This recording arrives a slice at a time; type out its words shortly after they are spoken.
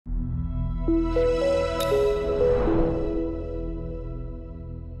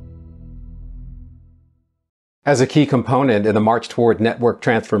As a key component in the march toward network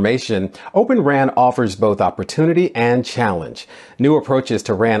transformation, Open RAN offers both opportunity and challenge. New approaches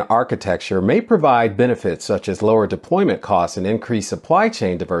to RAN architecture may provide benefits such as lower deployment costs and increased supply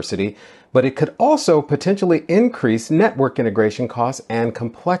chain diversity, but it could also potentially increase network integration costs and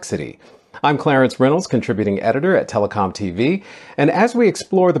complexity. I'm Clarence Reynolds, contributing editor at TelecomTV, and as we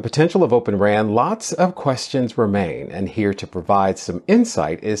explore the potential of Open RAN, lots of questions remain. And here to provide some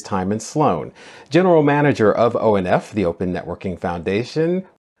insight is Timon Sloane, General Manager of ONF, the Open Networking Foundation.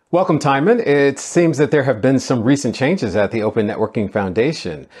 Welcome, Timon. It seems that there have been some recent changes at the Open Networking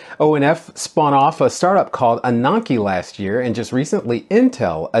Foundation. ONF spun off a startup called Ananke last year, and just recently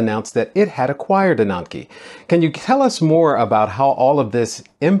Intel announced that it had acquired Ananke. Can you tell us more about how all of this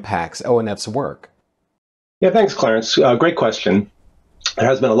impacts ONF's work? Yeah, thanks, Clarence. Great question. There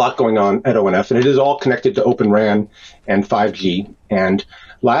has been a lot going on at ONF, and it is all connected to Open RAN and 5G. And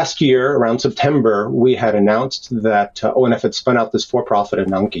last year, around September, we had announced that ONF had spun out this for-profit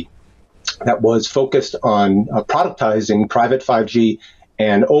Ananke that was focused on productizing private 5G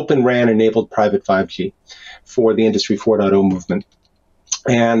and Open RAN-enabled private 5G for the Industry 4.0 movement.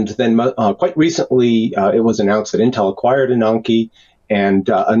 And then quite recently, it was announced that Intel acquired Ananke, and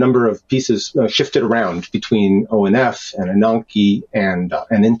a number of pieces shifted around between ONF and Ananke and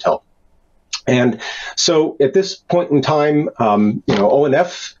Intel. And so at this point in time,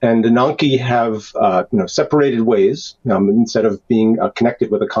 ONF and Ananke have separated ways instead of being connected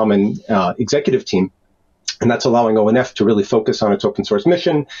with a common executive team. And that's allowing ONF to really focus on its open source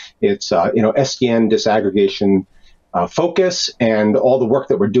mission, its SDN disaggregation focus, and all the work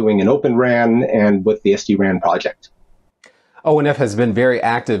that we're doing in Open RAN and with the SD-RAN project. ONF has been very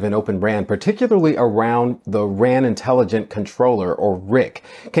active in Open RAN, particularly around the RAN Intelligent Controller, or RIC.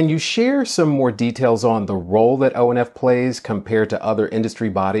 Can you share some more details on the role that ONF plays compared to other industry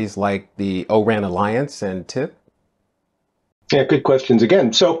bodies like the O-RAN Alliance and TIP? Yeah, good questions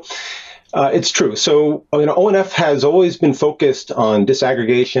again. So it's true. So ONF has always been focused on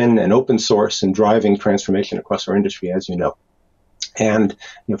disaggregation and open source and driving transformation across our industry, as you know. And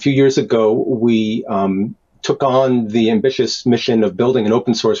a few years ago, we took on the ambitious mission of building an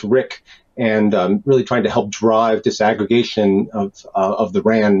open source RIC and really trying to help drive disaggregation of the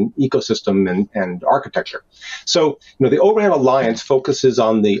RAN ecosystem and architecture. So, the O-RAN Alliance focuses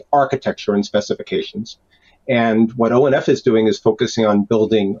on the architecture and specifications. And what ONF is doing is focusing on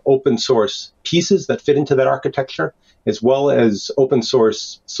building open source pieces that fit into that architecture, as well as open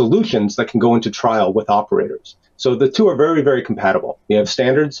source solutions that can go into trial with operators. So the two are very, very compatible. You have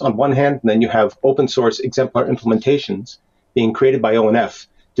standards on one hand, and then you have open source exemplar implementations being created by ONF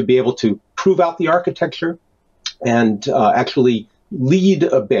to be able to prove out the architecture and actually lead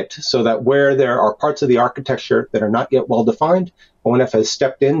a bit so that where there are parts of the architecture that are not yet well defined, ONF has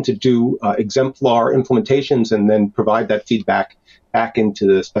stepped in to do exemplar implementations and then provide that feedback back into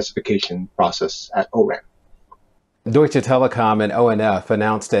the specification process at ORAN. Deutsche Telekom and ONF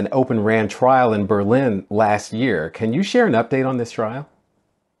announced an Open RAN trial in Berlin last year. Can you share an update on this trial?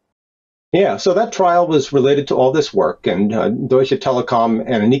 Yeah, so that trial was related to all this work, and Deutsche Telekom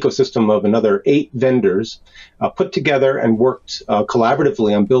and an ecosystem of another 8 vendors put together and worked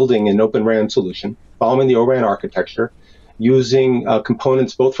collaboratively on building an Open RAN solution, following the ORAN architecture, using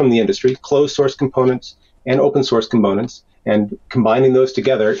components both from the industry, closed source components and open source components, and combining those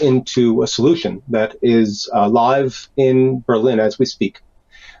together into a solution that is live in Berlin as we speak.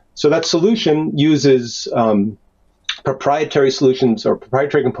 So that solution uses proprietary solutions or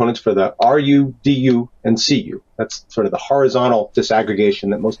proprietary components for the RU, DU, and CU. That's sort of the horizontal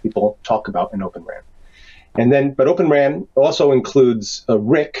disaggregation that most people talk about in Open RAN. But Open RAN also includes a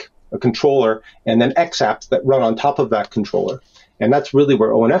RIC, a controller, and then XApps that run on top of that controller. And that's really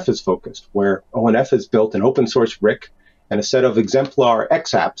where ONF is focused, where ONF has built an open source RIC and a set of exemplar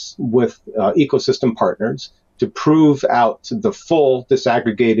XApps with ecosystem partners to prove out the full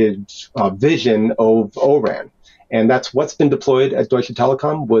disaggregated vision of ORAN. And that's what's been deployed at Deutsche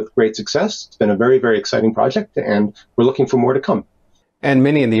Telekom with great success. It's been a very, very exciting project, and we're looking for more to come. And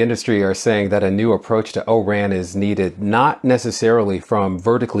many in the industry are saying that a new approach to ORAN is needed, not necessarily from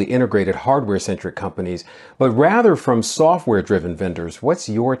vertically integrated hardware-centric companies, but rather from software-driven vendors. What's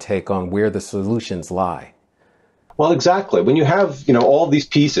your take on where the solutions lie? Well, exactly. When you have, all these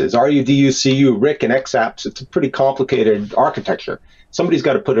pieces, RU, DU, CU, RIC, and XApps, it's a pretty complicated architecture. Somebody's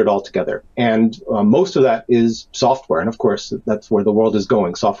got to put it all together. And most of that is software. And of course, that's where the world is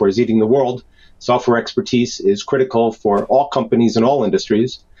going. Software is eating the world. Software expertise is critical for all companies in all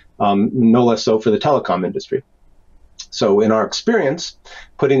industries, no less so for the telecom industry. So in our experience,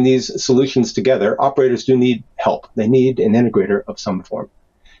 putting these solutions together, operators do need help. They need an integrator of some form.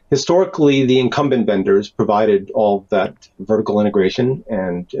 Historically, the incumbent vendors provided all that vertical integration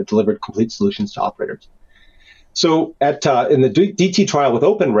and delivered complete solutions to operators. So in the DT trial with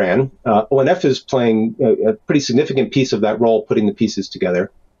Open RAN, ONF is playing a pretty significant piece of that role, putting the pieces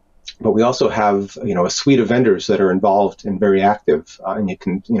together. But we also have a suite of vendors that are involved and very active, and you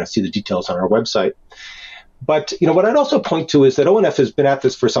can see the details on our website. But what I'd also point to is that ONF has been at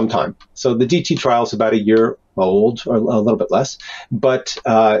this for some time. So the DT trial is about a year old, or a little bit less. But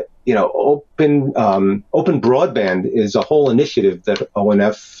open broadband is a whole initiative that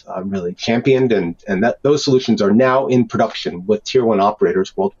ONF really championed, and that those solutions are now in production with tier 1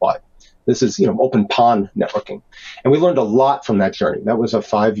 operators worldwide. This is open PON networking, and we learned a lot from that journey. That was a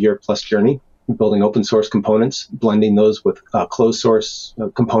 5-year plus journey, building open source components, blending those with closed source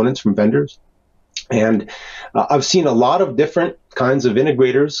components from vendors. And I've seen a lot of different kinds of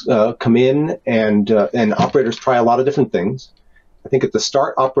integrators come in, and operators try a lot of different things. I think at the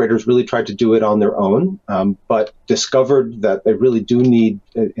start, operators really tried to do it on their own, but discovered that they really do need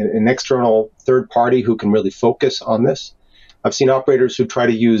an external third party who can really focus on this. I've seen operators who try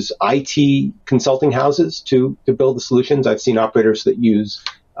to use IT consulting houses to build the solutions. I've seen operators that use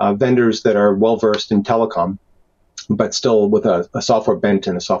vendors that are well-versed in telecom, but still with a software bent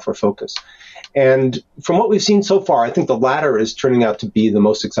and a software focus. And from what we've seen so far, I think the latter is turning out to be the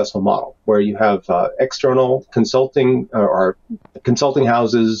most successful model, where you have external consulting or consulting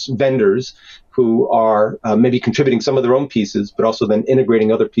houses, vendors who are maybe contributing some of their own pieces, but also then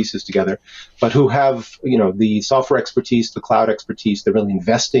integrating other pieces together, but who have the software expertise, the cloud expertise. They're really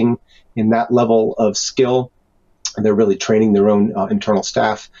investing in that level of skill, and they're really training their own internal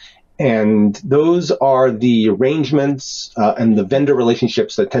staff. And those are the arrangements and the vendor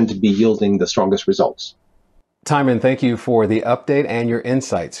relationships that tend to be yielding the strongest results. Timon, thank you for the update and your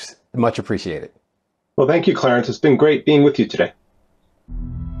insights. Much appreciated. Well, thank you, Clarence. It's been great being with you today.